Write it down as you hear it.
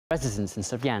Residents in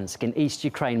Slavyansk in East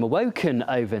Ukraine were woken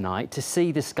overnight to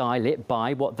see the sky lit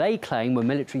by what they claim were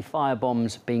military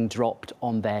firebombs being dropped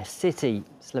on their city.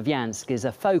 Slavyansk is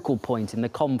a focal point in the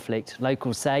conflict.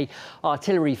 Locals say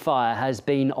artillery fire has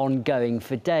been ongoing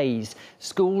for days.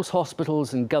 Schools,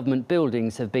 hospitals and government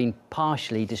buildings have been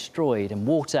partially destroyed and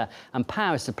water and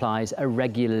power supplies are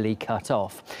regularly cut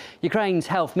off. Ukraine's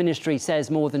health ministry says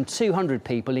more than 200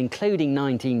 people, including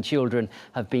 19 children,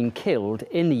 have been killed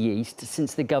in the east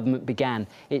since the government began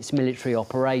its military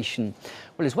operation.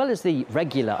 Well, as well as the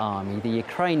regular army, the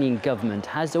Ukrainian government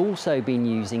has also been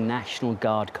using National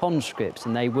Guard conscripts,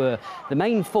 and they were the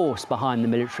main force behind the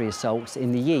military assaults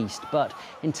in the east. But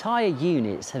entire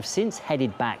units have since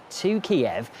headed back to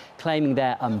Kiev, claiming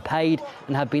they're unpaid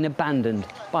and have been abandoned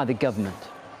by the government.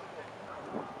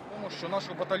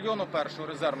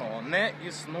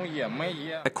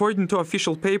 According to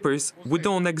official papers, we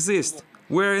don't exist.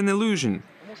 We're an illusion.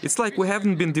 It's like we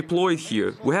haven't been deployed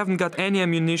here. We haven't got any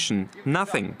ammunition,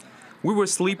 nothing. We were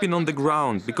sleeping on the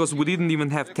ground because we didn't even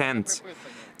have tents.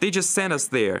 They just sent us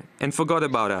there and forgot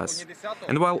about us.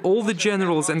 And while all the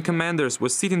generals and commanders were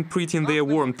sitting pretty in their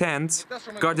warm tents,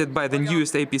 guarded by the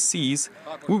newest APCs,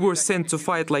 we were sent to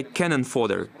fight like cannon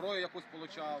fodder.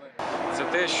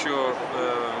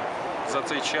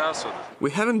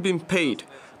 We haven't been paid.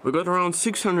 We got around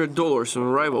 $600 on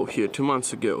arrival here 2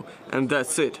 months ago, and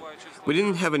that's it. We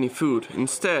didn't have any food.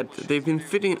 Instead, they've been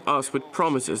feeding us with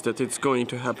promises that it's going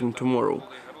to happen tomorrow.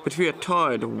 But we are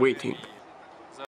tired of waiting.